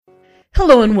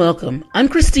Hello and welcome. I'm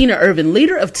Christina Irvin,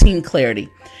 leader of Team Clarity.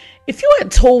 If you had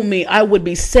told me I would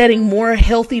be setting more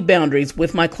healthy boundaries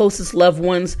with my closest loved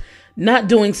ones, not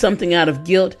doing something out of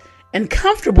guilt, and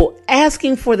comfortable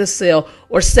asking for the sale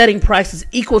or setting prices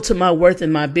equal to my worth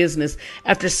in my business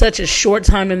after such a short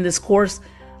time in this course,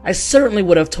 I certainly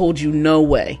would have told you no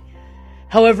way.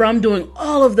 However, I'm doing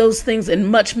all of those things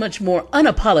and much, much more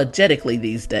unapologetically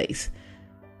these days.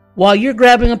 While you're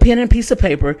grabbing a pen and piece of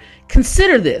paper,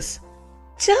 consider this.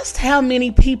 Just how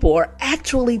many people are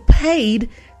actually paid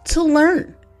to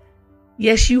learn?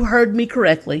 Yes, you heard me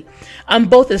correctly. I'm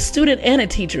both a student and a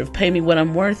teacher of Pay Me What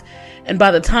I'm Worth, and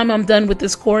by the time I'm done with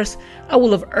this course, I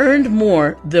will have earned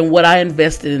more than what I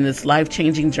invested in this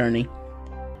life-changing journey.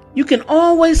 You can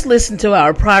always listen to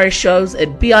our prior shows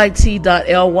at bit.ly/pay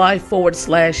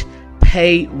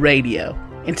radio.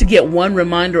 And to get one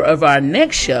reminder of our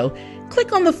next show,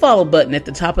 click on the follow button at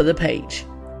the top of the page.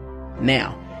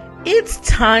 Now, it's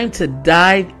time to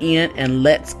dive in and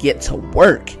let's get to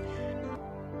work.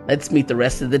 Let's meet the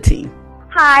rest of the team.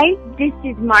 Hi, this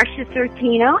is Marcia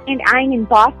Sortino, and I'm in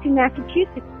Boston,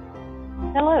 Massachusetts.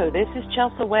 Hello, this is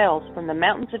Chelsea Wells from the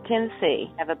mountains of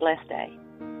Tennessee. Have a blessed day.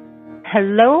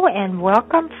 Hello and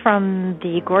welcome from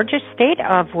the gorgeous state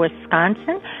of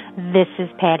Wisconsin. This is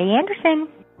Patty Anderson.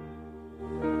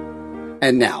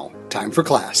 And now, time for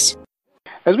class.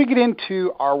 As we get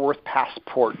into our Worth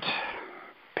Passport,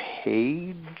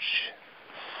 page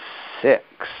 6.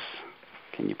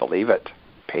 Can you believe it?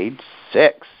 Page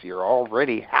 6. You're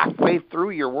already halfway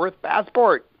through your Worth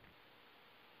Passport.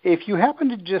 If you happen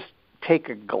to just take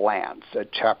a glance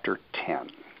at Chapter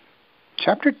 10,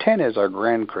 Chapter 10 is our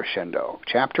grand crescendo.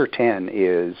 Chapter 10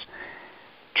 is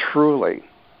truly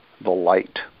the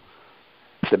light,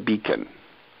 the beacon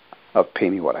of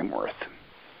Pay Me What I'm Worth.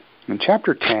 And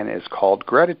Chapter 10 is called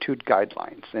Gratitude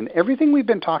Guidelines. And everything we've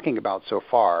been talking about so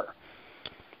far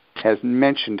has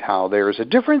mentioned how there is a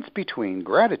difference between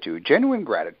gratitude, genuine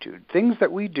gratitude, things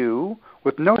that we do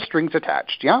with no strings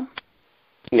attached, yeah?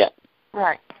 Yeah.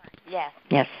 Right. Yes.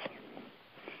 Yes.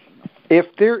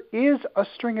 If there is a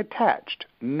string attached,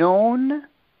 known,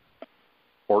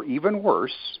 or even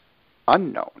worse,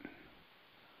 unknown,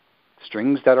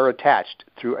 strings that are attached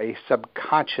through a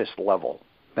subconscious level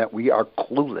that we are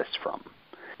clueless from.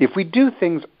 If we do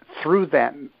things through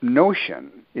that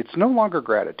notion, it's no longer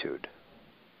gratitude.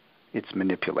 It's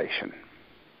manipulation.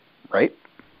 Right?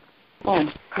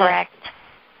 Correct.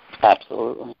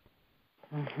 Absolutely.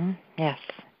 Mm-hmm. Yes.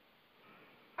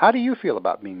 How do you feel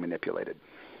about being manipulated?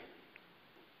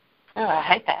 Oh, I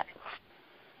hate that.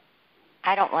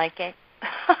 I don't like it.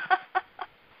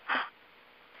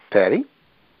 Patty?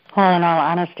 Well, in all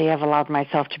honesty, I've allowed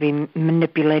myself to be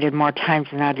manipulated more times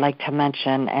than I'd like to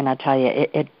mention, and I tell you,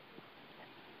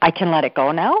 I can let it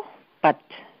go now, but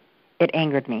it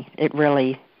angered me. It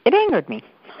angered me.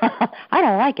 I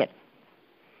don't like it.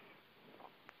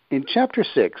 In Chapter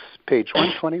 6, page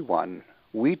 121,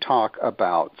 we talk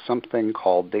about something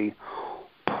called the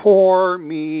poor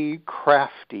me,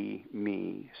 crafty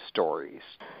me stories.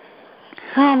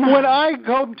 When I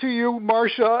come to you,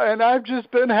 Marcia, and I've just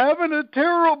been having a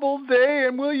terrible day,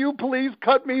 and will you please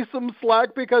cut me some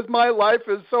slack because my life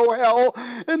is so hell,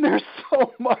 and there's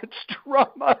so much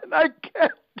drama, and I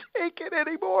can't take it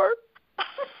anymore.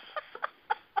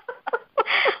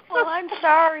 Well, I'm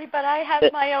sorry, but I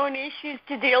have my own issues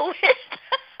to deal with.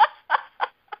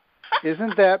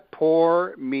 Isn't that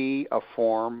poor me a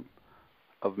form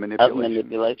of manipulation? Of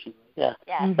manipulation, yeah.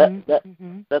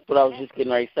 Mm-hmm. That's what I was just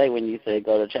getting ready to say when you said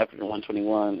go to chapter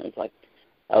 121. It's like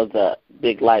that was a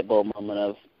big light bulb moment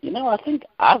of, I think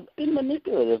I've been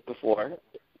manipulative before.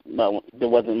 Well, it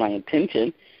wasn't my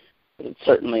intention, but it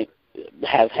certainly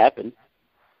has happened.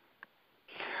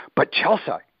 But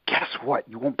Chelsea, guess what?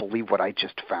 You won't believe what I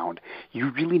just found.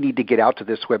 You really need to get out to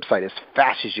this website as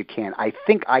fast as you can. I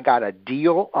think I got a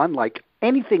deal unlike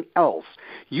anything else.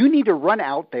 You need to run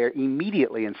out there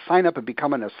immediately and sign up and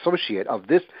become an associate of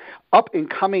this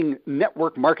up-and-coming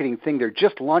network marketing thing they're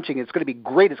just launching. It's going to be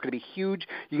great. It's going to be huge.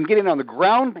 You can get in on the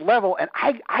ground level, and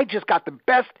I just got the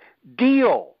best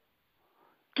deal.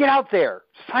 Get out there.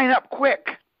 Sign up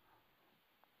quick.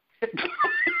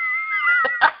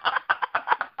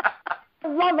 I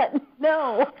love it.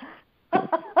 No.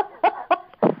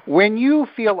 When you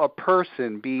feel a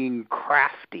person being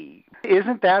crafty,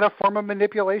 isn't that a form of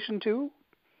manipulation too?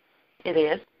 It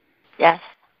is. Yes.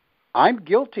 I'm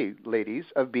guilty,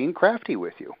 ladies, of being crafty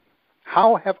with you.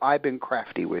 How have I been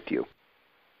crafty with you?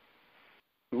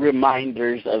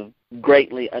 Reminders of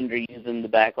greatly underusing the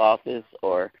back office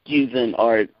or using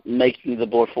or making the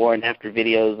before and after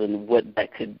videos and what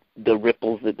that could, the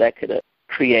ripples that could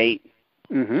create.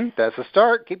 That's a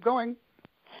start. Keep going.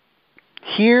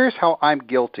 Here's how I'm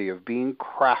guilty of being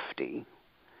crafty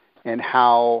and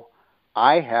how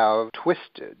I have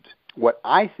twisted what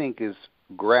I think is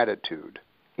gratitude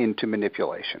into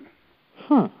manipulation.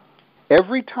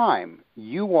 Every time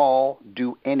you all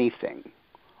do anything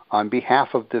on behalf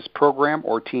of this program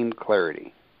or Team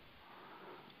Clarity,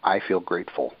 I feel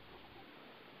grateful.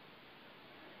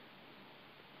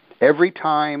 Every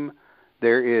time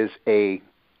there is a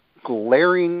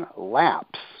glaring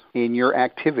lapse in your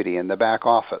activity in the back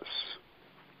office,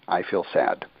 I feel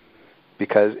sad,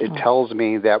 because it tells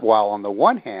me that while on the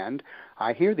one hand,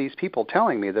 I hear these people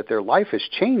telling me that their life has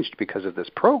changed because of this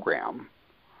program,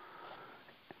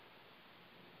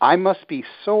 I must be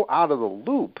so out of the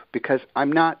loop because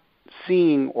I'm not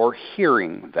seeing or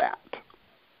hearing that.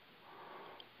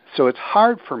 So it's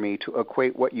hard for me to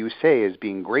equate what you say as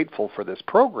being grateful for this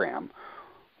program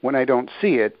when I don't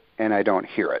see it and I don't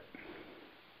hear it.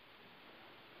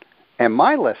 And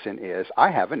my lesson is I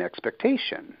have an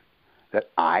expectation that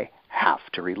I have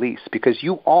to release, because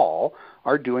you all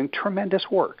are doing tremendous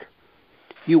work.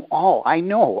 You all, I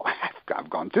know, I've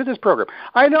gone through this program.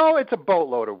 I know it's a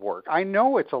boatload of work. I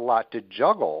know it's a lot to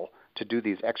juggle to do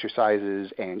these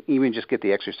exercises and even just get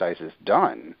the exercises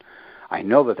done. I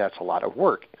know that that's a lot of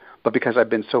work. But because I've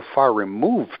been so far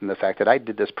removed from the fact that I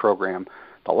did this program,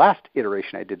 the last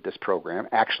iteration I did this program,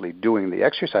 actually doing the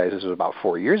exercises, was about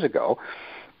 4 years ago,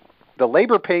 the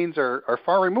labor pains are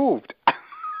far removed.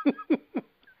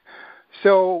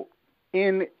 So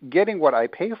in getting what I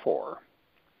pay for,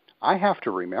 I have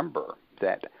to remember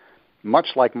that, much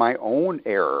like my own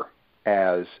error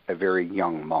as a very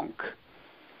young monk,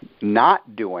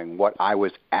 not doing what I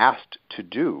was asked to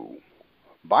do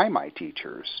by my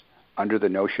teachers under the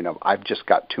notion of I've just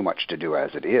got too much to do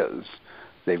as it is,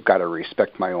 they've got to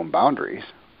respect my own boundaries,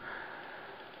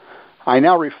 I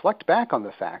now reflect back on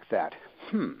the fact that,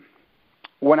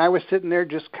 when I was sitting there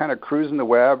just kind of cruising the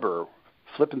web or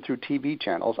flipping through TV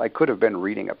channels, I could have been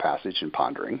reading a passage and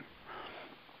pondering.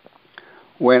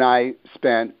 When I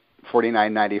spent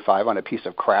 $49.95 on a piece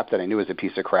of crap that I knew was a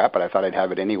piece of crap, but I thought I'd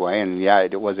have it anyway, and yeah,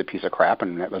 it was a piece of crap,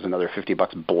 and that was another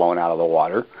 $50 blown out of the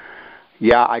water.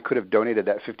 Yeah, I could have donated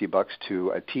that $50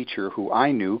 to a teacher who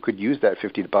I knew could use that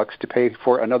 $50 to pay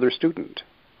for another student,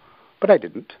 but I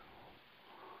didn't.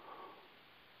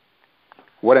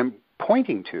 What I'm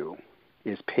pointing to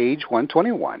is page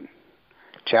 121,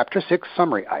 Chapter 6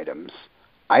 Summary Items.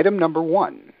 Item number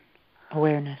 1.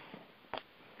 Awareness.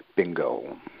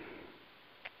 Bingo.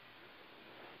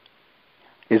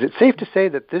 Is it safe to say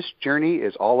that this journey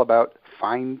is all about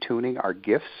fine-tuning our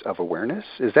gifts of awareness?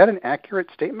 Is that an accurate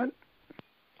statement?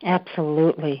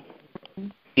 Absolutely.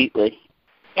 Deeply.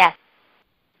 Yes.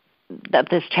 That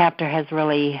this chapter has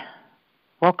really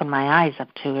woken my eyes up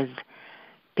to is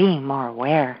being more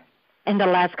aware. In the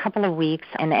last couple of weeks,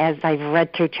 and as I've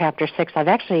read through Chapter 6, I've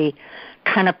actually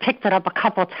kind of picked it up a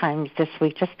couple times this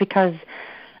week just because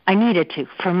I needed to.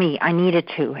 For me, I needed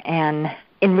to. And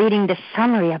in reading the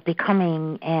summary of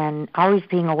becoming and always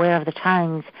being aware of the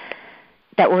times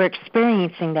that we're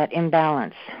experiencing that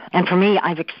imbalance. And for me,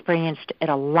 I've experienced it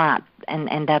a lot,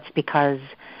 and that's because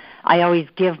I always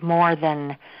give more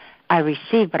than I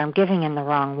receive, but I'm giving in the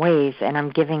wrong ways, and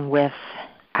I'm giving with,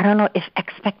 I don't know if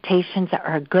expectations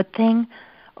are a good thing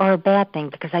or a bad thing,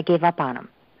 because I gave up on them.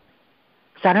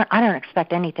 So I don't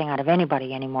expect anything out of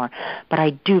anybody anymore, but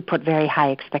I do put very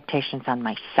high expectations on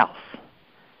myself.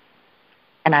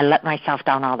 And I let myself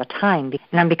down all the time,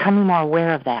 and I'm becoming more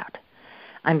aware of that.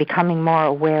 I'm becoming more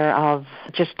aware of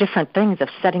just different things, of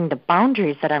setting the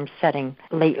boundaries that I'm setting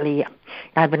lately.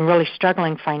 I've been really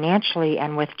struggling financially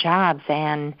and with jobs,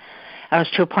 and I was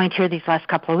to a point here these last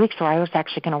couple of weeks where I was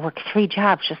actually going to work 3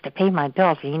 jobs just to pay my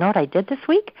bills. And you know what I did this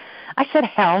week? I said,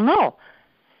 hell no.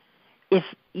 If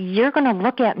you're going to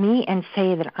look at me and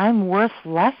say that I'm worth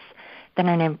less than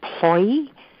an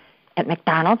employee at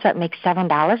McDonald's that makes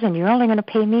 $7 and you're only going to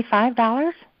pay me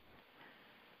 $5,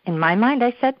 in my mind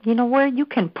I said, you know where you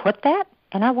can put that?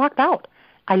 And I walked out.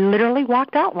 I literally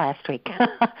walked out last week.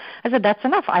 I said, that's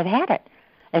enough. I've had it.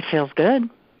 It feels good.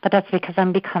 But that's because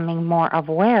I'm becoming more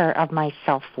aware of my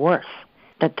self-worth.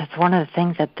 That's one of the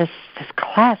things that this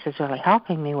class is really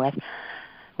helping me with.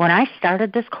 When I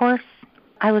started this course,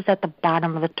 I was at the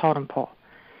bottom of the totem pole.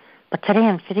 But today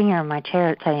I'm sitting here in my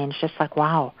chair today, and it's just like,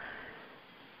 wow,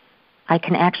 I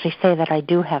can actually say that I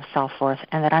do have self-worth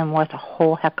and that I'm worth a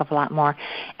whole heck of a lot more.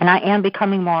 And I am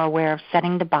becoming more aware of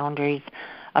setting the boundaries,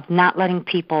 of not letting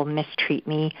people mistreat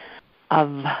me,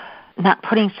 of not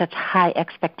putting such high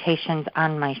expectations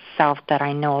on myself that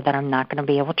I know that I'm not going to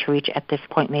be able to reach at this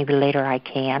point. Maybe later I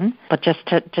can, but just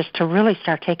to really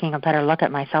start taking a better look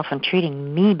at myself and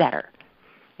treating me better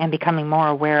and becoming more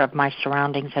aware of my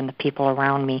surroundings and the people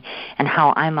around me and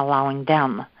how I'm allowing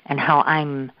them and how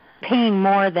I'm paying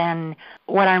more than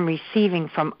what I'm receiving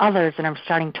from others, and I'm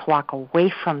starting to walk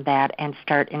away from that and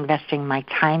start investing my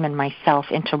time and myself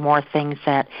into more things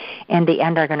that in the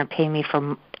end are going to pay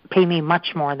me much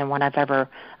more than what I've ever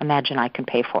imagined I can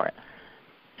pay for it.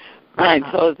 All right,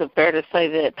 so is it fair to say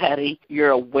that, Patty,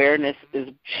 your awareness is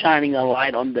shining a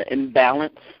light on the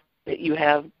imbalance that you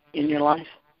have in your life?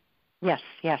 Yes.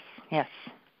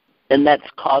 And that's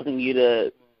causing you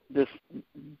to just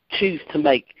choose to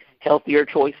make healthier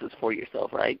choices for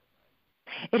yourself, right?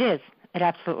 It is. It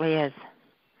absolutely is.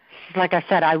 Like I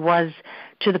said, I was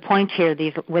to the point here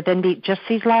within just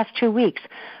these last 2 weeks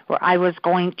where I was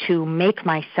going to make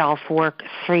myself work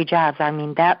 3 jobs. I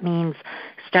mean, that means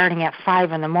starting at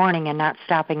 5 in the morning and not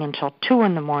stopping until 2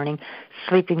 in the morning,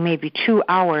 sleeping maybe 2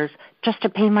 hours just to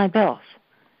pay my bills.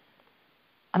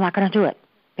 I'm not going to do it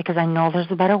because I know there's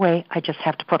a better way. I just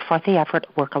have to put forth the effort,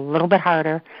 work a little bit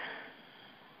harder,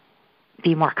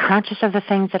 be more conscious of the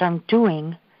things that I'm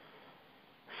doing,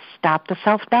 stop the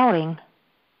self-doubting,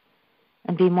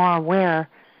 and be more aware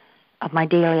of my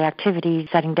daily activities,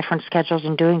 setting different schedules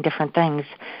and doing different things.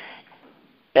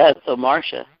 Yeah, so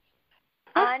Marcia.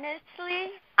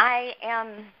 Honestly, I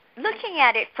am looking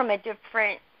at it from a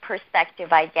different perspective,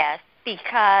 I guess,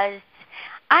 because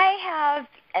I have,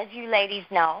 as you ladies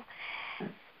know,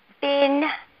 been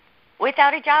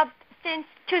without a job since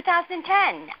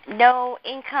 2010. No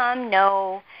income,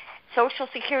 no Social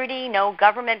Security, no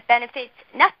government benefits,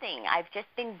 nothing. I've just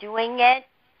been doing it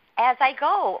as I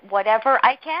go, whatever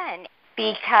I can,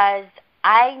 because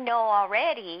I know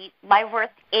already my worth,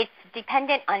 it's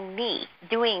dependent on me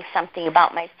doing something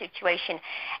about my situation.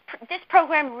 This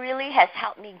program really has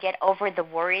helped me get over the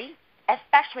worry,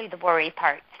 especially the worry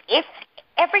part. If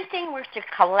everything were to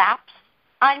collapse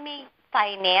on me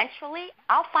financially,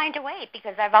 I'll find a way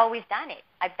because I've always done it.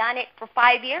 I've done it for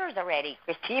 5 years already,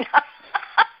 Christina.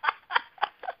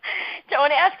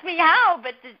 Don't ask me how,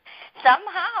 but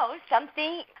somehow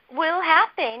something will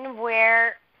happen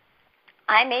where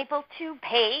I'm able to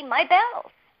pay my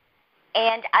bills.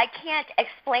 And I can't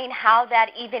explain how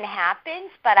that even happens,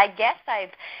 but I guess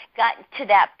I've gotten to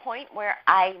that point where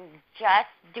I'm just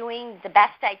doing the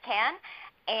best I can,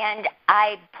 and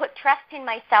I put trust in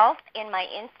myself, in my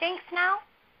instincts now,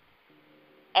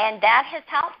 and that has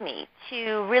helped me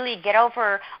to really get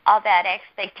over all that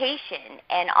expectation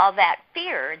and all that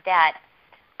fear that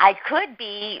I could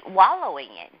be wallowing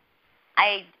in.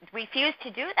 I refuse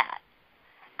to do that.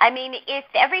 I mean, if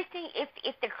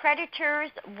the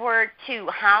creditors were to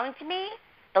hound me,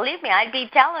 believe me, I'd be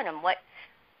telling them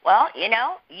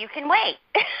you can wait.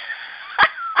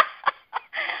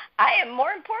 I am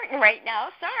more important right now.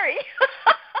 Sorry.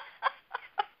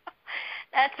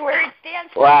 That's where it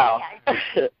stands for wow. me.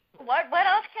 What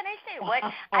else can I say?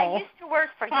 I used to work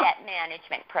for debt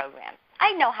management programs.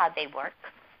 I know how they work.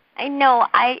 I know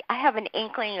I have an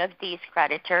inkling of these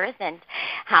creditors and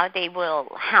how they will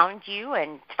hound you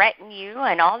and threaten you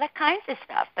and all that kinds of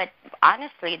stuff. But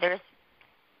honestly,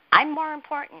 I'm more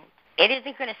important. It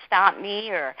isn't going to stop me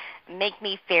or make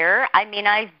me fear. I mean,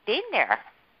 I've been there.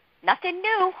 Nothing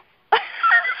new.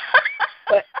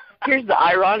 But here's the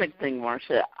ironic thing,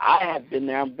 Marcia. I have been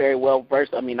there. I'm very well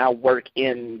versed. I mean, I work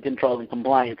in control and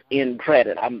compliance in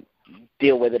credit. I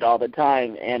deal with it all the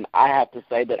time, and I have to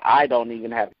say that I don't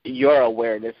even have your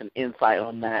awareness and insight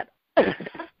on that.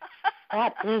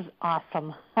 That is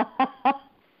awesome.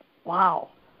 Wow.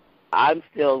 I'm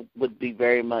still would be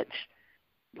very much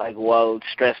like, whoa,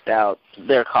 stressed out,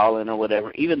 they're calling or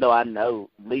whatever, even though I know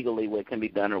legally what can be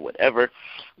done or whatever.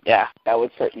 Yeah, that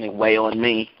would certainly weigh on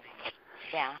me.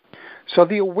 Yeah. So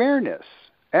the awareness,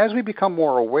 as we become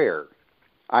more aware,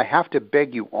 I have to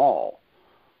beg you all,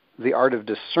 the art of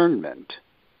discernment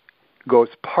goes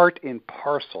part and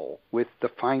parcel with the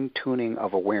fine-tuning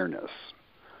of awareness.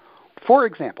 For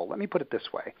example, let me put it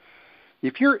this way.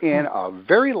 If you're in a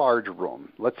very large room,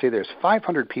 let's say there's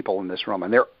 500 people in this room,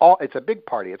 and it's a big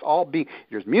party.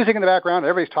 There's music in the background,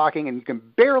 everybody's talking, and you can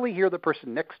barely hear the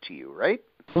person next to you, right?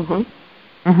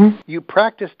 Mm-hmm. Mm-hmm. You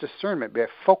practice discernment by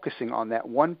focusing on that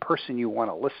one person you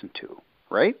want to listen to,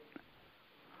 right?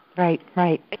 Right.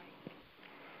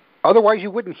 Otherwise, you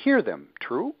wouldn't hear them,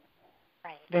 true?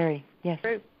 Right. Very, yes.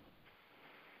 True.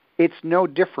 It's no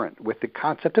different with the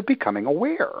concept of becoming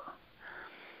aware.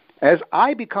 As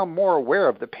I become more aware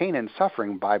of the pain and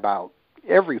suffering by about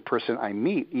every person I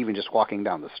meet, even just walking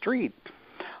down the street,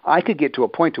 I could get to a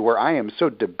point to where I am so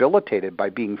debilitated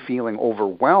by feeling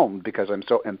overwhelmed because I'm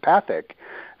so empathic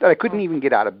that I couldn't even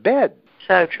get out of bed.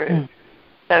 So true.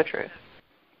 So true.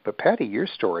 But Patty, your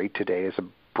story today is a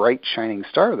bright, shining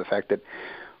star of the fact that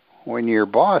when your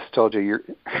boss told you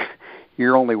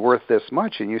you're only worth this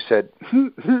much, and you said,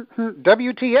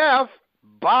 WTF,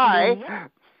 bye.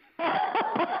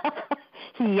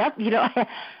 Yep.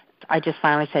 I just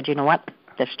finally said, you know what?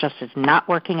 This just is not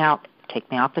working out. Take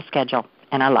me off the schedule.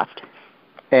 And I left.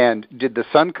 And did the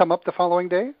sun come up the following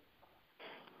day?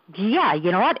 Yeah, you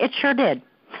know what? It sure did.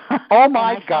 Oh,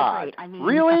 my God. I mean,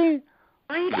 really?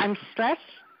 I'm stressed,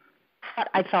 but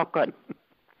I felt good.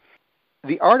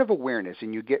 The art of awareness,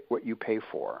 and you get what you pay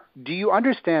for. Do you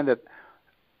understand that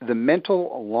the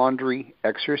mental laundry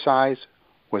exercise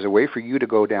was a way for you to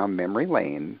go down memory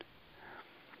lane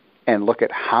and look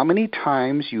at how many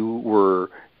times you were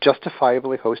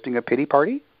justifiably hosting a pity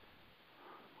party?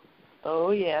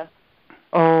 Oh, yeah.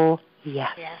 Oh,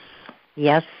 yes.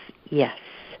 Yes, yes.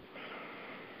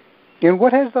 And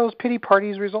what has those pity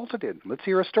parties resulted in? Let's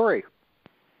hear a story.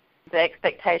 The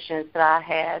expectations that I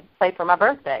had, say, for my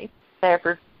birthday, there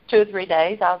for 2 or 3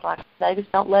 days, I was like, they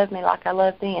just don't love me like I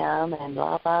love them, and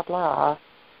blah, blah, blah.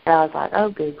 And I was like, oh,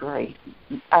 good grief.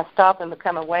 I stopped and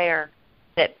become aware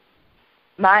that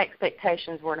my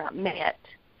expectations were not met,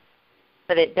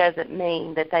 but it doesn't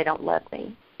mean that they don't love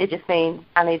me. It just means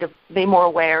I need to be more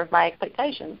aware of my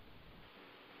expectations.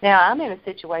 Now, I'm in a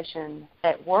situation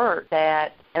at work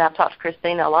that, and I've talked to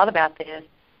Christina a lot about this,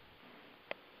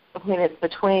 when it's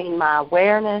between my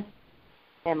awareness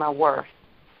and my worth.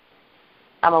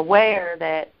 I'm aware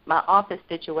that my office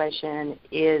situation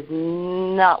is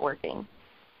not working.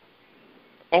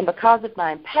 And because of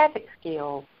my empathic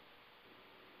skills,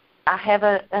 I have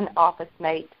an office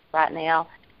mate right now,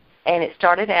 and it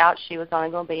started out, she was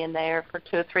only going to be in there for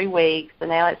 2 or 3 weeks,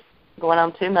 and now it's going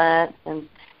on 2 months, and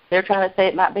they're trying to say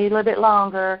it might be a little bit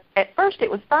longer. At first it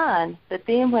was fine, but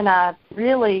then when I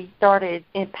really started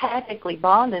empathically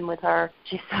bonding with her,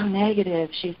 she's so negative.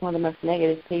 She's one of the most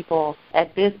negative people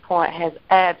at this point, has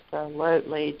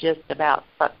absolutely just about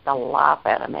sucked the life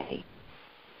out of me.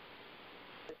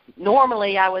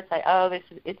 Normally I would say, oh,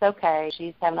 it's okay.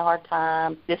 She's having a hard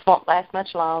time. This won't last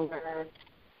much longer.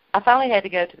 I finally had to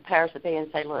go to the powers that be and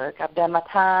say, look, I've done my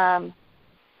time.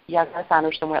 Y'all got to find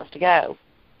her somewhere else to go.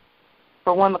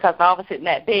 For one, because my office isn't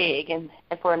that big, and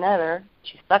for another,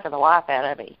 she's sucking the life out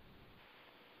of me.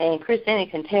 And Christina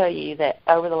can tell you that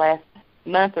over the last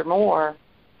month or more,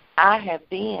 I have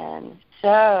been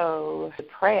so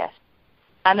depressed.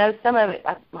 I know some of it,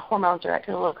 my hormones are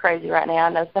acting a little crazy right now. I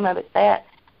know some of it's that,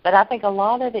 but I think a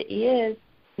lot of it is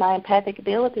my empathic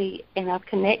ability, and I've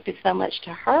connected so much to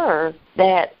her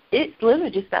that it's literally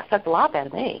just about sucked the life out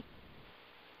of me.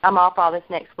 I'm off all this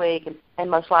next week, and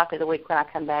most likely the week when I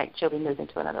come back, she'll be moving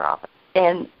to another office.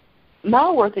 And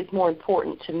my worth is more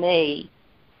important to me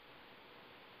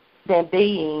than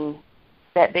being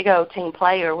that big old team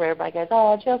player where everybody goes,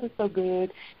 oh, Chelsea's so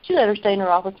good. She let her stay in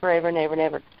her office forever and ever and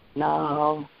ever.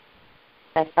 No,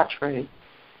 that's not true.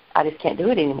 I just can't do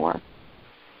it anymore.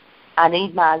 I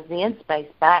need my Zen space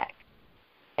back,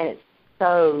 and it's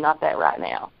so not that right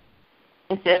now.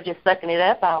 Instead of just sucking it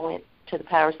up, I went to the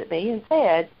powers that be and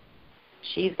said,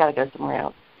 she's got to go somewhere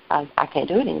else. I can't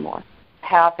do it anymore.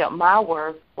 How I felt my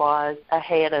worth was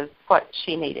ahead of what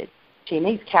she needed. She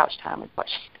needs couch time is what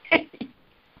she needs.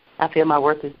 I feel my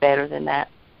worth is better than that.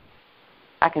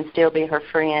 I can still be her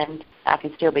friend. I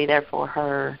can still be there for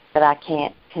her, but I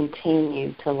can't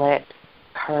continue to let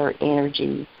her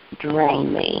energy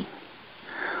drain me.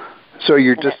 So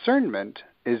your discernment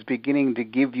is beginning to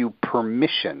give you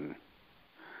permission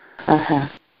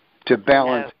to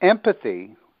balance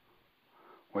empathy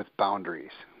with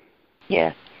boundaries.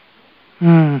 Yes.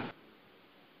 I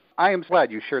am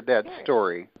glad you shared that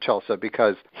story, Chelsea,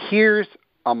 because here's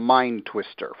a mind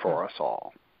twister for us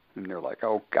all. And they're like,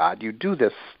 oh, God, you do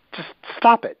this. Just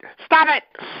stop it. Stop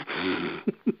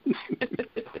it!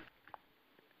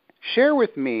 Share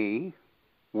with me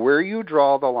where you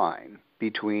draw the line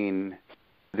between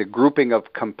the grouping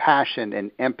of compassion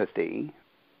and empathy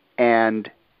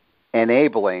and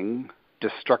enabling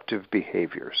destructive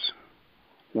behaviors.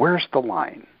 Where's the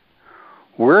line?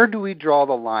 Where do we draw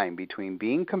the line between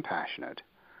being compassionate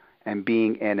and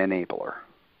being an enabler?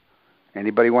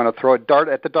 Anybody want to throw a dart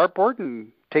at the dartboard and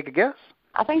take a guess?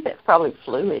 I think that's probably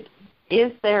fluid.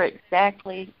 Is there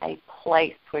exactly a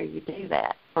place where you do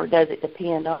that, or does it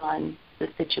depend on the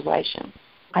situation?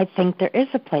 I think there is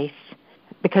a place,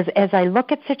 because as I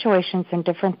look at situations and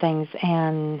different things,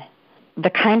 and the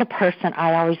kind of person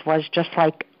I always was, just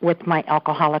like with my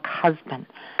alcoholic husband,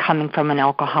 coming from an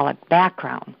alcoholic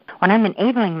background, when I'm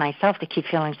enabling myself to keep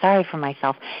feeling sorry for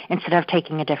myself instead of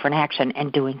taking a different action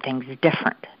and doing things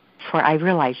different. That's where I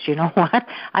realized, you know what?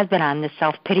 I've been on this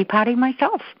self-pity potty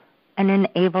myself and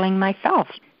enabling myself.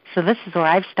 So this is where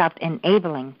I've stopped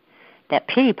enabling that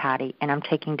pity potty and I'm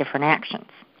taking different actions.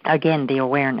 Again, the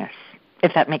awareness,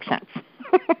 if that makes sense.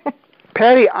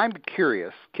 Patty, I'm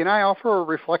curious. Can I offer a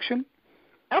reflection?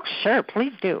 Oh, sure.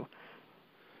 Please do.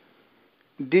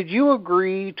 Did you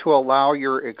agree to allow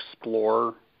your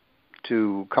explorer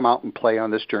to come out and play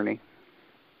on this journey?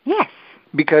 Yes.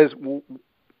 Because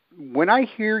when I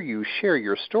hear you share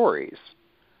your stories,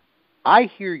 I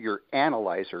hear your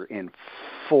analyzer in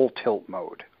full tilt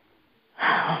mode.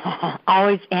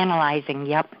 Always analyzing,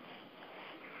 yep.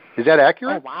 Is that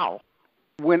accurate? Oh, wow.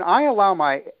 When I allow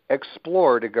my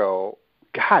explorer to go,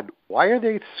 God, why are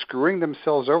they screwing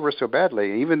themselves over so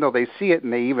badly? Even though they see it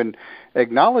and they even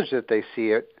acknowledge that they see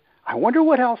it, I wonder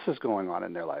what else is going on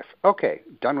in their life. Okay,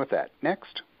 done with that.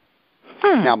 Next.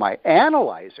 Now, my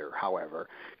analyzer, however,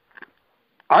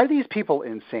 are these people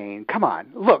insane? Come on,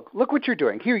 look what you're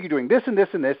doing. Here you're doing this and this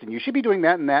and this, and you should be doing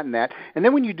that and that and that. And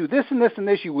then when you do this and this and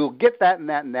this, you will get that and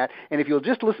that and that. And if you'll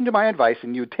just listen to my advice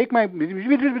and you take my...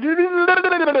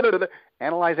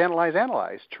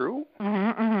 Analyze. True?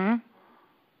 Mm-hmm, mm-hmm.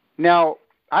 Now,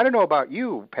 I don't know about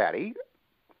you, Patty,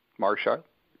 Marcia,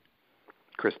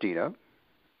 Christina,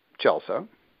 Chelsea,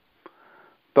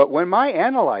 but when my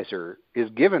analyzer is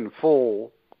given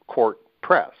full court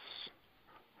press,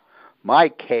 my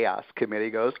chaos committee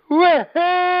goes,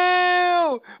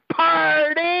 woohoo!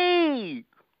 Party!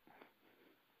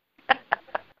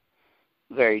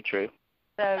 Very true.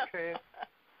 So true.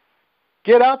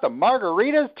 Get out the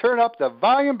margaritas, turn up the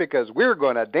volume, because we're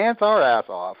going to dance our ass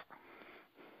off.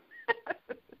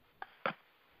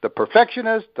 The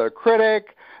perfectionist, the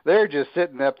critic, they're just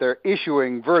sitting up there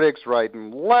issuing verdicts right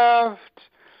and left.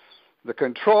 The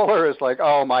controller is like,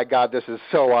 oh, my God, this is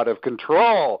so out of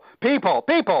control. People,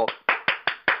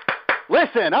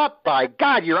 listen up. By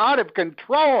God, you're out of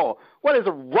control. What is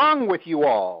wrong with you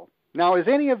all? Now, is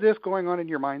any of this going on in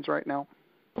your minds right now?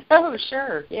 Oh,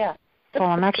 sure, yeah. Well,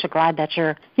 I'm actually glad that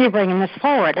you're bringing this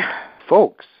forward.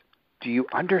 Folks, do you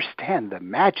understand the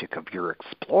magic of your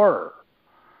explorer?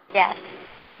 Yes,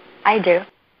 I do.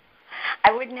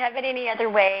 I wouldn't have it any other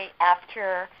way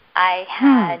after I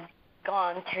had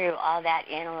gone through all that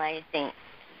analyzing.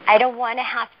 I don't want to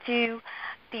have to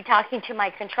be talking to my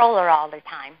controller all the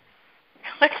time.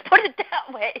 Let's put it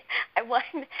that way.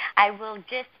 I will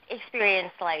just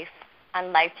experience life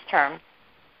on life's terms,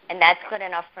 and that's good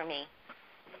enough for me.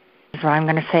 So I'm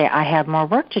going to say I have more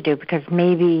work to do because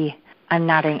maybe I'm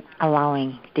not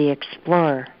allowing the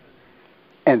explorer.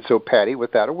 And so, Patty,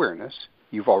 with that awareness,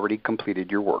 you've already completed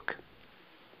your work.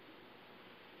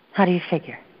 How do you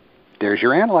figure? There's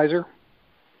your analyzer.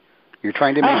 You're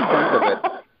trying to make sense of it.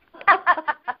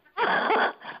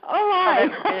 All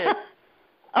right.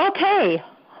 Okay.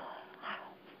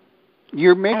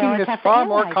 You're making this far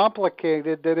more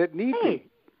complicated than it needs to be.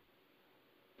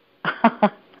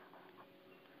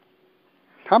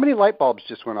 How many light bulbs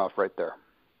just went off right there?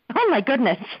 Oh, my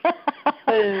goodness.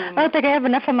 I don't think I have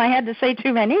enough in my head to say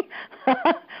too many.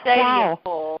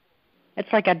 Wow.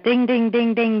 It's like a ding, ding,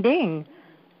 ding, ding, ding.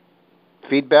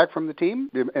 Feedback from the team?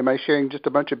 Am I sharing just a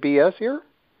bunch of BS here?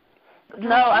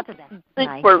 No, I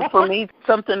think for me,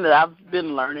 something that I've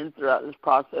been learning throughout this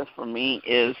process for me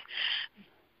is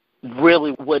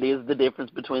really what is the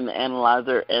difference between the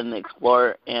analyzer and the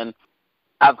explorer. And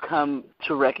I've come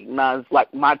to recognize,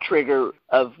 like, my trigger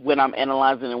of when I'm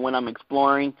analyzing and when I'm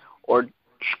exploring or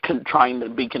trying to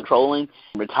be controlling,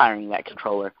 retiring that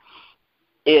controller,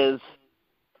 is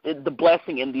the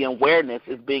blessing and the awareness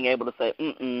is being able to say,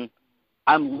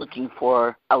 I'm looking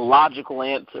for a logical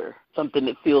answer, something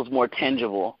that feels more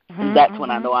tangible. And that's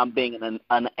when I know I'm being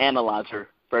an analyzer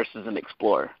versus an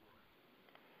explorer.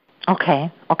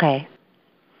 Okay.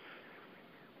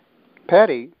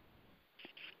 Patty,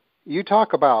 you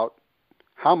talk about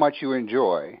how much you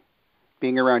enjoy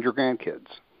being around your grandkids,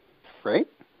 right?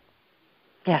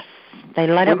 Yes, they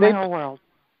light up my whole world.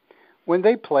 When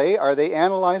they play, are they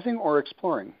analyzing or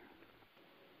exploring?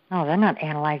 No, they're not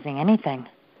analyzing anything.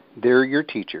 They're your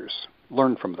teachers.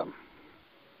 Learn from them.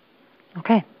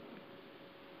 Okay.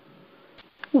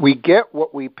 We get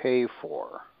what we pay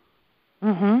for.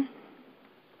 Mm-hmm.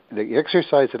 The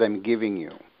exercise that I'm giving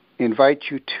you invites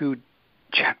you to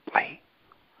gently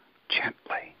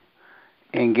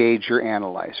engage your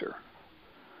analyzer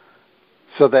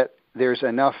so that there's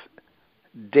enough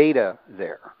data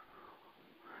there.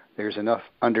 There's enough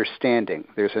understanding.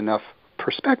 There's enough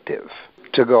perspective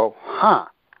to go,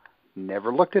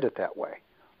 never looked at it that way.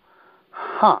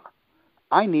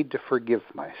 I need to forgive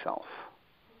myself.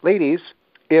 Ladies,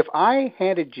 if I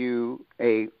handed you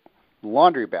a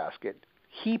laundry basket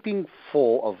heaping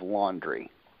full of laundry,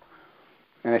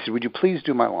 and I said, would you please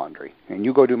do my laundry? And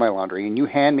you go do my laundry, and you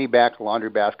hand me back a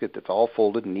laundry basket that's all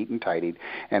folded and neat and tidied,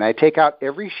 and I take out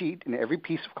every sheet and every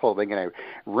piece of clothing, and I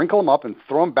wrinkle them up and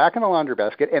throw them back in the laundry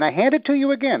basket, and I hand it to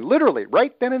you again, literally,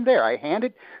 right then and there. I hand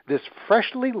it this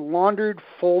freshly laundered,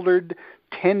 folded,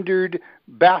 tendered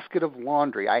basket of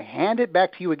laundry. I hand it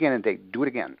back to you again and say, do it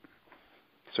again.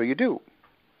 So you do.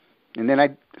 And then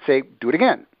I say, do it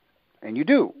again. And you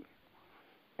do.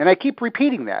 And I keep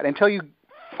repeating that until you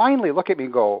finally look at me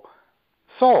and go,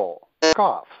 Soul,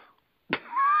 cough.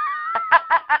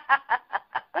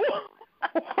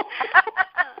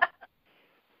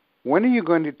 When are you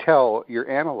going to tell your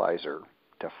analyzer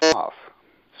to off?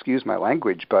 Excuse my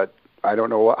language, but I don't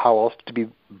know how else to be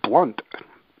blunt.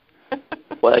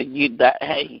 Well,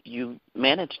 you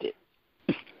managed it.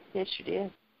 Yes, you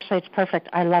did. So it's perfect.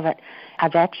 I love it.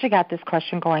 I've actually got this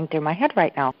question going through my head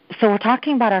right now. So we're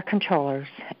talking about our controllers,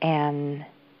 and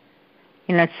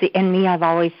in me, I've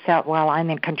always felt, well, I'm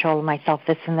in control of myself,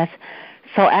 this and this.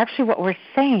 So actually what we're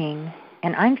saying,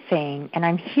 and I'm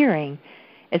hearing,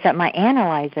 is that my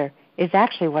analyzer is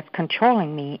actually what's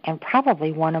controlling me and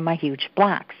probably one of my huge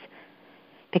blocks.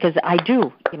 Because I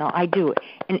do.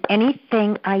 And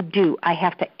anything I do, I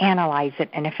have to analyze it.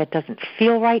 And if it doesn't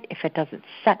feel right, if it doesn't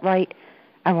set right,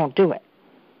 I won't do it.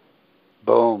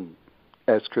 Boom,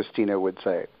 as Christina would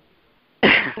say.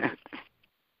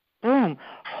 Boom.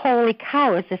 Holy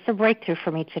cow, is this a breakthrough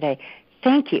for me today?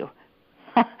 Thank you.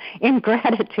 In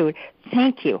gratitude,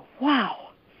 thank you. Wow.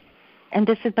 And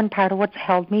this has been part of what's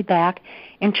held me back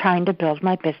in trying to build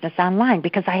my business online,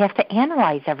 because I have to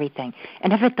analyze everything.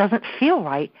 And if it doesn't feel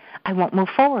right, I won't move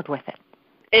forward with it.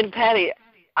 And Patty,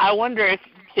 I wonder if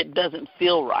it doesn't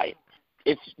feel right,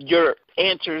 if your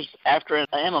answers after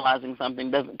analyzing something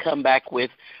doesn't come back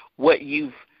with what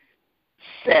you've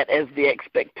set as the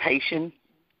expectation,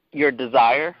 your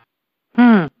desire.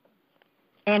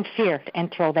 And fear,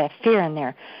 and throw that fear in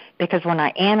there. Because when I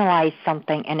analyze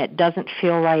something and it doesn't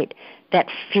feel right, that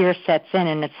fear sets in,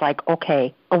 and it's like,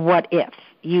 okay, what if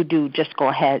you do, just go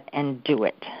ahead and do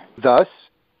it. Thus,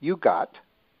 you got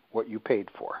what you paid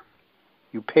for.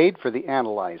 You paid for the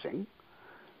analyzing.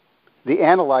 The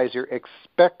analyzer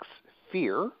expects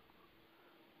fear,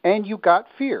 and you got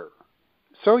fear.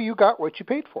 So you got what you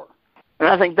paid for. And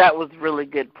I think that was really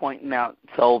good pointing out,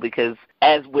 Soul, because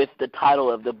as with the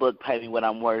title of the book, Pay Me What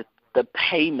I'm Worth, the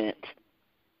payment,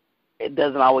 it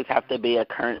doesn't always have to be a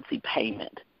currency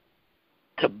payment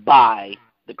to buy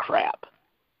the crap.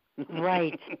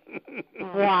 Right.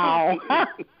 Wow.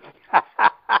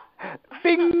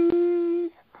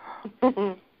 Bing!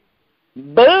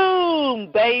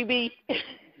 Boom, baby!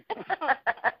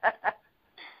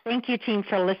 Thank you, team,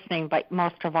 for listening, but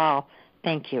most of all,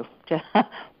 thank you.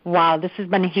 Wow, this has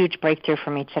been a huge breakthrough for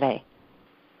me today.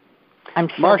 I'm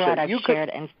so Marsha, glad I've shared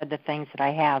and said the things that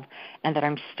I have, and that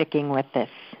I'm sticking with this.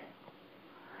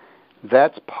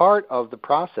 That's part of the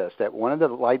process, that one of the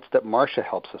lights that Marsha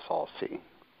helps us all see.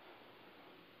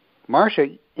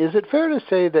 Marsha, is it fair to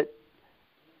say that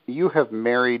you have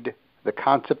married the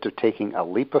concept of taking a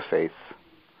leap of faith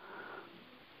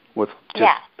with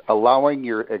just allowing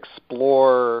your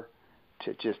explorer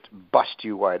to just bust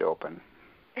you wide open?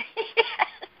 Yes.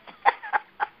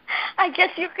 I guess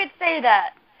you could say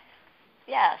that.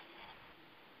 Yes.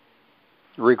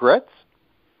 Regrets?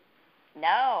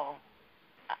 No.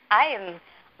 I am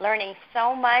learning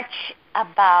so much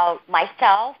about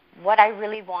myself, what I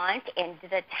really want, and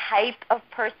the type of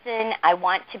person I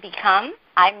want to become.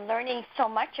 I'm learning so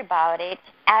much about it.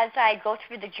 As I go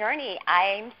through the journey,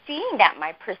 I'm seeing that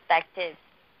my perspectives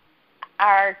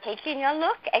are taking a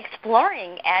look,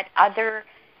 exploring at other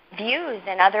views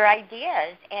and other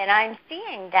ideas, and I'm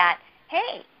seeing that,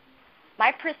 hey,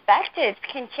 my perspectives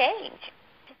can change.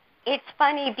 It's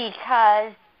funny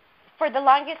because for the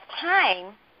longest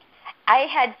time, I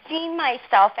had seen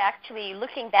myself, actually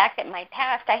looking back at my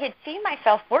past, I had seen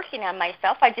myself working on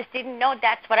myself. I just didn't know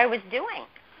that's what I was doing.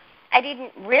 I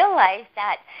didn't realize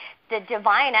that the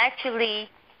divine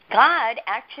God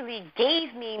actually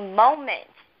gave me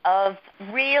moments of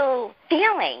real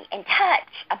feeling and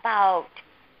touch about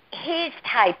his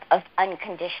type of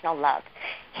unconditional love,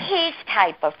 his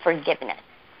type of forgiveness.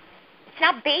 It's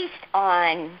not based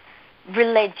on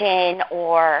religion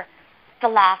or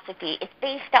philosophy. It's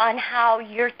based on how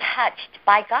you're touched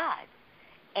by God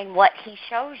and what he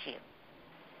shows you.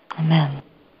 Amen.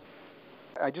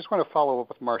 I just want to follow up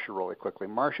with Marsha really quickly.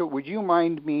 Marsha, would you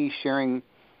mind me sharing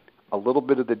a little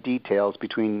bit of the details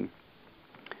between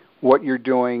what you're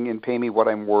doing and pay me what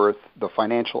I'm worth, the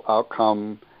financial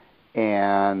outcome,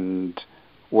 and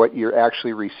what you're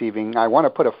actually receiving. I want to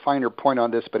put a finer point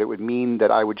on this, but it would mean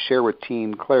that I would share with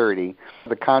Team Clarity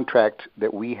the contract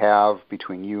that we have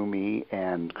between you, me,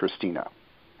 and Christina.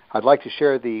 I'd like to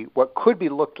share what could be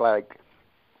looked like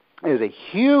as a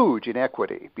huge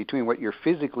inequity between what you're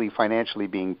physically, financially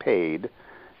being paid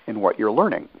and what you're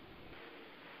learning.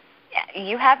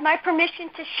 You have my permission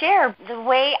to share. The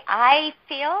way I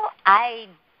feel, I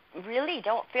really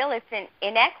don't feel it's an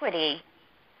inequity.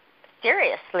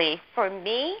 Seriously, for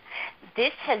me,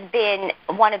 this has been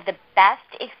one of the best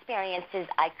experiences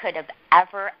I could have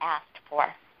ever asked for.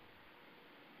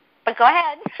 But go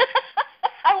ahead.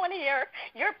 I want to hear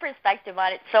your perspective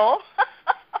on it, Soul.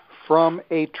 From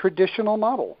a traditional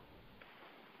model,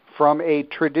 from a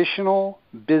traditional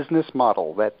business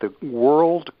model that the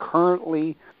world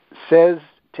currently says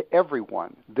to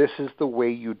everyone, this is the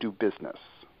way you do business.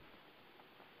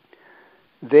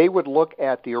 They would look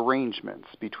at the arrangements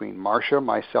between Marcia,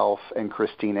 myself, and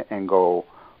Christina and go,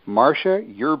 Marcia,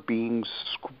 you're being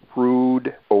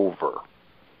screwed over.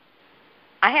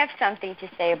 I have something to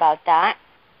say about that.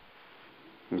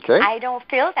 Okay. I don't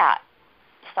feel that,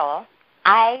 Soul.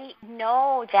 I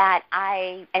know that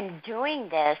I am doing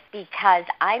this because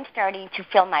I'm starting to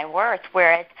feel my worth,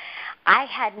 whereas I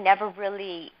had never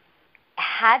really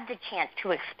had the chance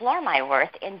to explore my worth,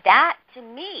 and that, to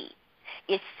me,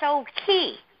 is so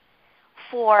key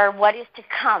for what is to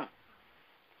come.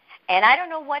 And I don't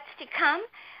know what's to come,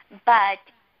 but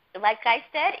like I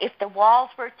said, if the walls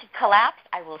were to collapse,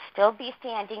 I will still be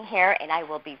standing here and I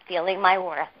will be feeling my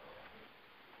worth.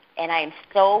 And I am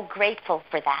so grateful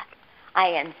for that. I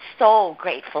am so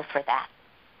grateful for that.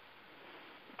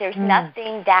 There's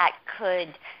nothing that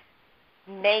could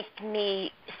make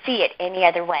me see it any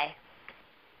other way.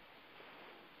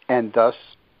 And thus,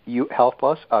 you help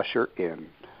us usher in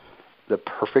the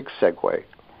perfect segue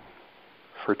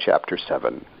for Chapter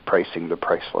 7, Pricing the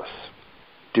Priceless.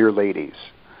 Dear ladies,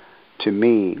 to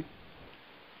me,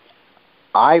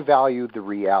 I value the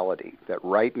reality that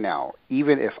right now,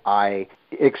 even if I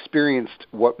experienced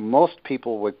what most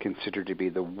people would consider to be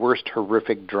the worst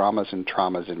horrific dramas and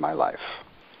traumas in my life,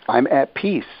 I'm at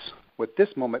peace with this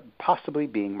moment possibly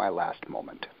being my last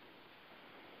moment.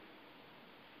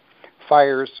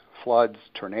 Fires, floods,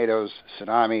 tornadoes,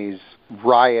 tsunamis,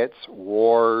 riots,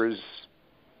 wars,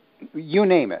 you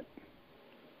name it.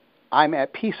 I'm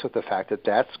at peace with the fact that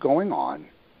that's going on,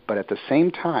 but at the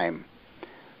same time,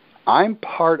 I'm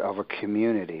part of a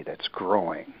community that's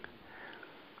growing.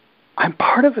 I'm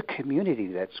part of a community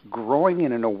that's growing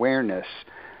in an awareness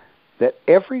that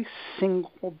every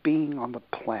single being on the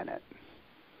planet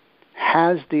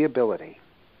has the ability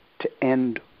to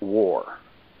end war.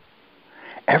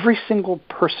 Every single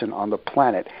person on the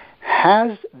planet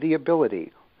has the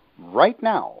ability right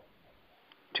now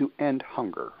to end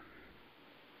hunger.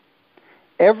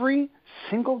 Every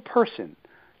single person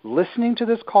listening to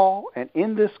this call and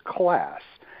in this class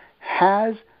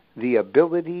has the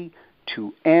ability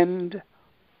to end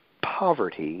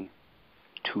poverty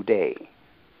today.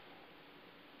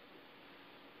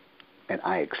 And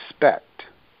I expect,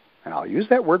 and I'll use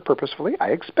that word purposefully, I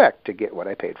expect to get what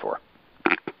I paid for.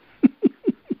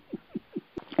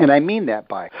 And I mean that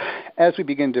by, as we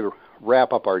begin to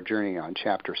wrap up our journey on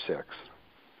Chapter 6,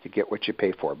 you get what you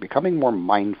pay for, becoming more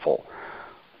mindful.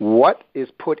 What is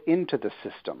put into the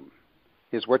system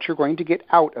is what you're going to get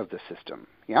out of the system,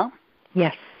 yeah?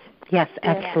 Yes,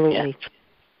 absolutely.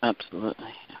 Yeah.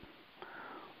 Absolutely.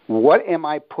 What am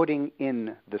I putting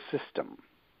in the system?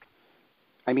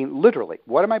 I mean, literally,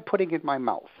 what am I putting in my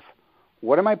mouth?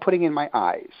 What am I putting in my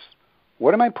eyes?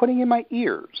 What am I putting in my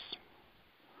ears?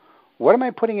 What am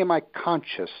I putting in my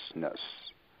consciousness?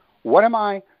 What am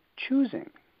I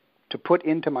choosing to put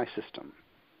into my system?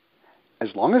 As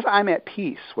long as I'm at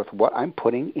peace with what I'm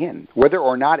putting in, whether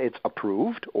or not it's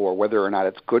approved or whether or not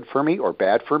it's good for me or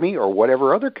bad for me or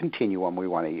whatever other continuum we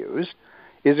want to use,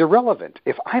 is irrelevant.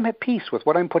 If I'm at peace with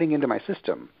what I'm putting into my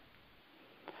system,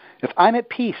 if I'm at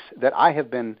peace that I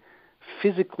have been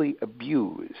physically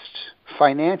abused,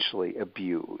 financially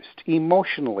abused,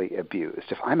 emotionally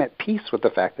abused, if I'm at peace with the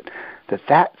fact that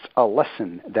that's a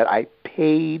lesson that I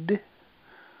paid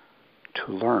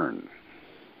to learn,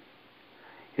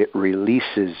 it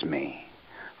releases me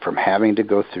from having to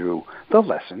go through the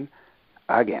lesson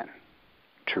again.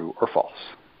 True or false?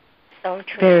 So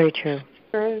true. Very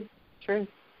true. True.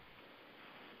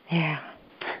 Yeah.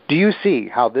 Do you see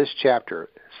how this chapter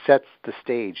sets the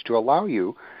stage to allow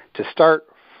you to start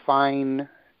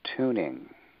fine-tuning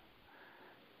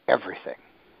everything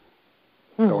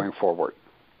going forward?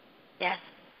 Yes.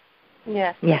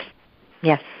 Yes.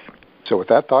 So with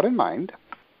that thought in mind,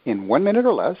 in 1 minute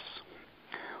or less,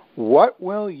 what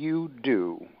will you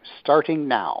do starting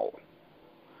now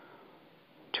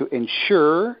to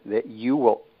ensure that you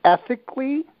will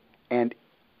ethically and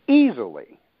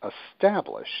easily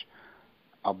establish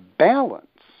a balance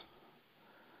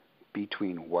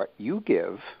between what you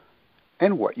give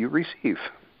and what you receive?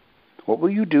 What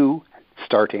will you do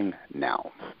starting now?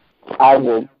 I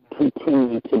will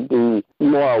continue to be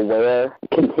more aware,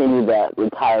 continue that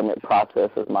retirement process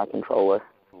as my controller.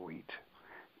 Sweet.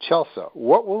 Chelsea,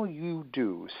 what will you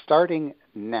do starting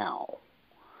now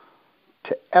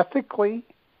to ethically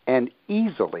and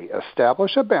easily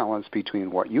establish a balance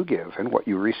between what you give and what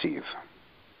you receive?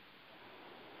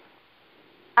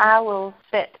 I will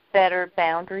set better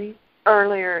boundaries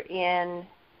earlier in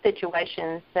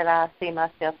situations that I see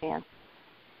myself in.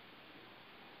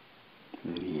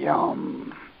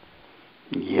 Yum.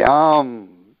 Yum.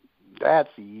 That's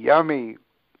yummy.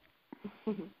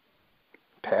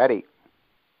 Patty,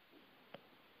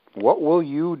 what will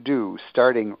you do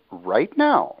starting right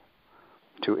now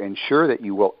to ensure that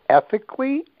you will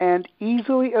ethically and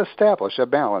easily establish a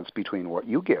balance between what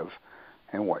you give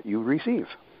and what you receive?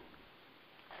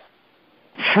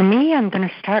 For me, I'm going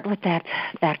to start with that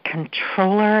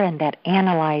controller and that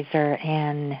analyzer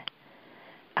and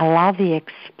allow the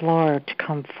explorer to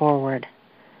come forward.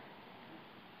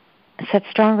 Set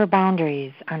stronger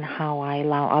boundaries on how I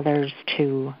allow others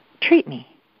to treat me.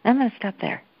 I'm going to stop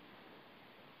there.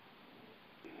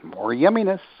 More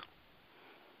yumminess.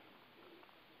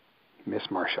 Miss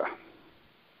Marcia.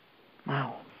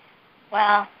 Wow.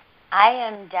 Well, I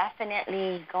am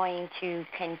definitely going to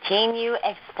continue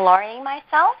exploring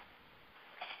myself,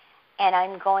 and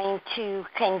I'm going to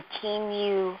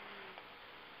continue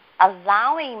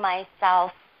allowing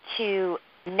myself to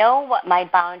know what my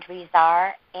boundaries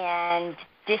are and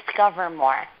discover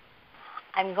more.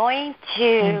 I'm going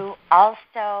to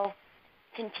also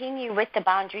continue with the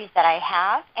boundaries that I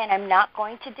have, and I'm not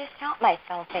going to discount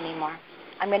myself anymore.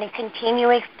 I'm going to continue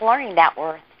exploring that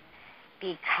worth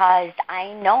because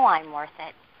I know I'm worth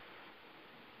it.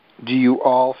 Do you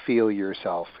all feel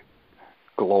yourself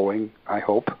glowing, I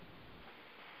hope?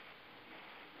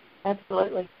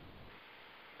 Absolutely.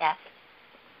 Yes.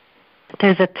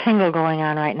 There's a tingle going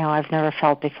on right now I've never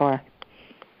felt before.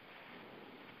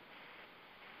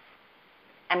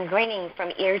 I'm grinning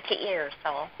from ear to ear,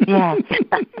 so. Yeah,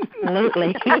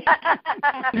 absolutely.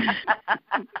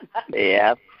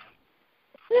 Yeah.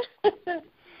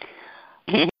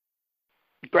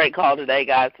 Great call today,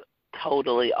 guys.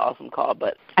 Totally awesome call.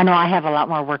 But I know I have a lot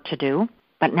more work to do,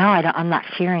 but now I'm not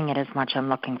fearing it as much. I'm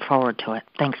looking forward to it,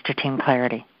 thanks to Team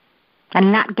Clarity.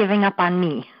 And not giving up on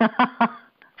me.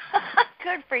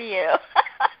 Good for you.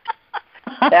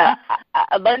 yeah,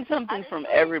 I learn something from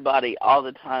everybody all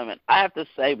the time. And I have to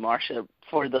say, Marcia,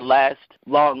 for the last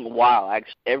long while,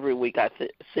 actually, every week I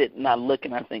sit and I look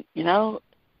and I think,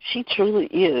 she truly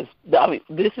is. I mean,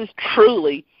 this is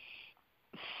truly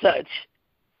such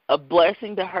a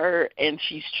blessing to her, and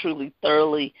she's truly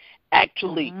thoroughly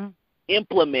actually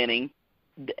implementing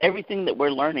everything that we're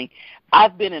learning.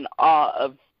 I've been in awe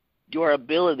of your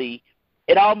ability.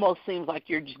 It almost seems like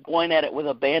you're just going at it with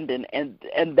abandon, and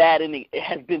it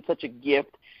has been such a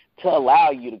gift to allow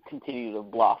you to continue to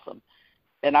blossom.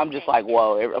 And I'm just like,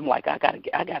 whoa! I'm like, I gotta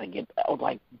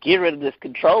get rid of this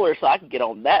controller so I can get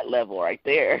on that level right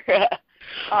there.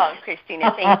 Oh,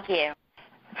 Christina, thank you.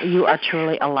 You are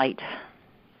truly a light.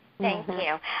 Thank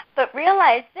you. But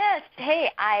realize this,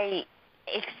 hey, I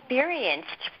experienced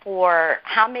for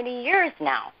how many years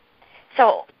now?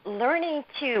 So learning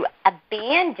to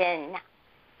abandon,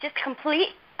 just complete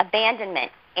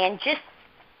abandonment, and just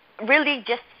really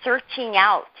just searching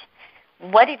out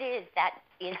what it is that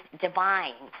is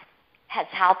divine has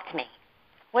helped me.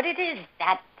 What it is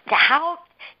that how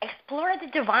explore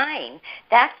the divine.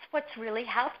 That's what's really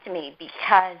helped me,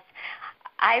 because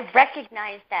I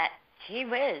recognize that, gee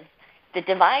whiz, the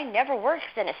divine never works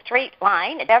in a straight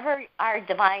line. Whatever our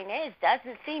divine is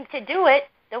doesn't seem to do it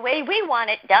the way we want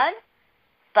it done,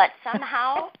 but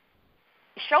somehow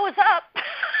shows up.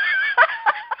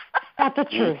 That's the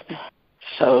truth.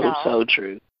 So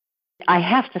true. I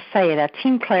have to say that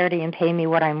Team Clarity and Pay Me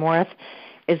What I'm Worth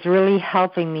is really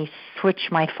helping me switch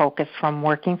my focus from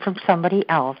working for somebody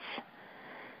else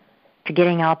to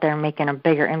getting out there and making a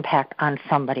bigger impact on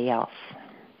somebody else.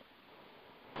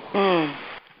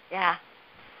 Yeah.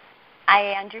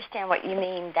 I understand what you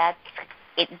mean.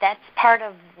 That's part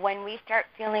of when we start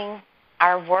feeling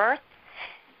our worth,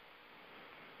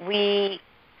 we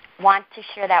want to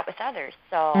share that with others.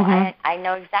 So I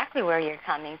know exactly where you're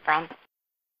coming from.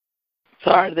 So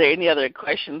are there any other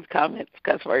questions, comments,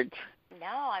 cuss words?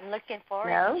 No, I'm looking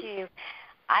forward No? to.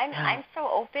 I'm so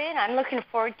open. I'm looking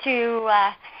forward to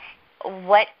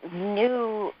what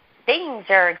new things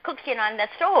are cooking on the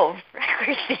stove,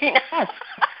 Christina.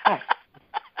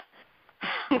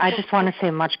 I just want to say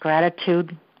much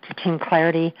gratitude to Team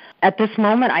Clarity. At this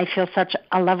moment, I feel such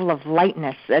a level of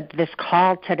lightness. This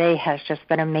call today has just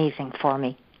been amazing for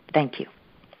me. Thank you.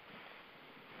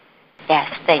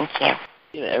 Yes, thank you.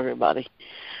 Yeah, everybody.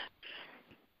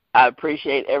 I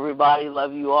appreciate everybody.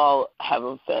 Love you all. Have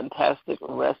a fantastic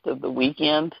rest of the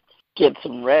weekend. Get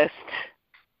some rest.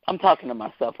 I'm talking to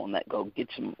myself on that. Go get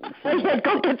some rest.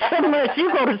 Go get some rest. You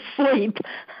go to sleep.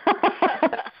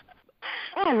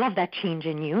 Oh, I love that change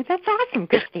in you. That's awesome,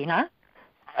 Christina.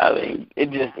 I mean,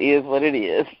 it just is what it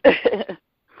is.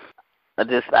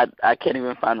 I can't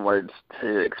even find words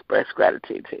to express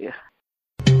gratitude to you.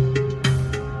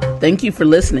 Thank you for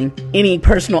listening. Any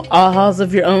personal ahas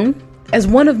of your own? As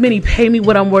one of many Pay Me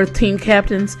What I'm Worth team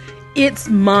captains, it's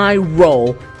my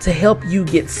role to help you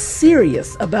get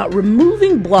serious about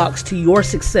removing blocks to your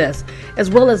success, as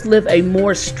well as live a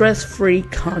more stress-free,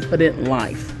 confident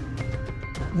life.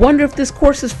 Wonder if this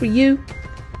course is for you?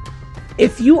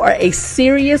 If you are a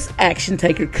serious action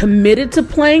taker committed to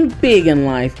playing big in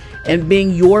life and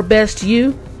being your best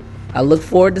you, I look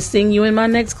forward to seeing you in my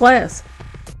next class.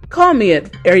 Call me at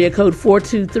area code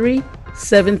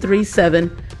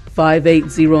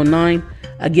 423-737-5809.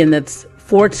 Again, that's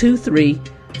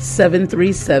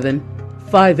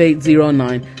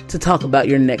 423-737-5809 to talk about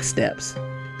your next steps.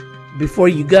 Before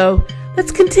you go,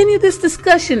 let's continue this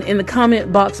discussion in the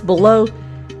comment box below.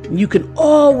 You can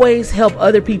always help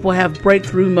other people have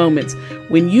breakthrough moments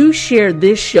when you share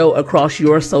this show across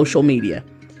your social media.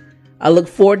 I look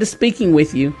forward to speaking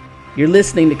with you. You're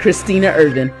listening to Christina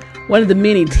Irvin, one of the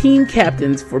many team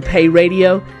captains for Pay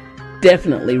Radio.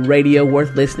 Definitely radio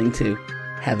worth listening to.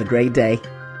 Have a great day.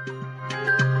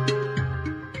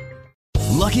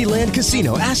 Lucky Land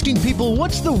Casino, asking people,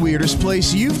 what's the weirdest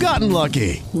place you've gotten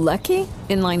lucky? Lucky?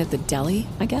 In line at the deli,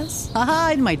 I guess?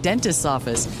 Aha, in my dentist's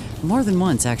office. More than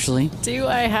once, actually. Do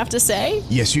I have to say?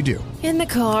 Yes, you do. In the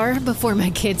car before my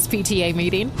kids' PTA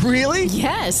meeting. Really?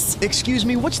 Yes. Excuse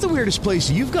me, what's the weirdest place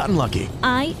you've gotten lucky?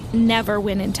 I never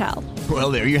win and tell.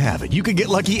 Well, there you have it. You can get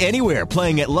lucky anywhere,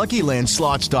 playing at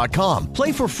LuckyLandSlots.com.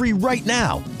 Play for free right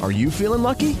now. Are you feeling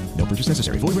lucky? No purchase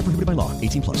necessary. Void where prohibited by law.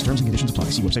 18+. Terms and conditions apply.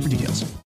 See website for details.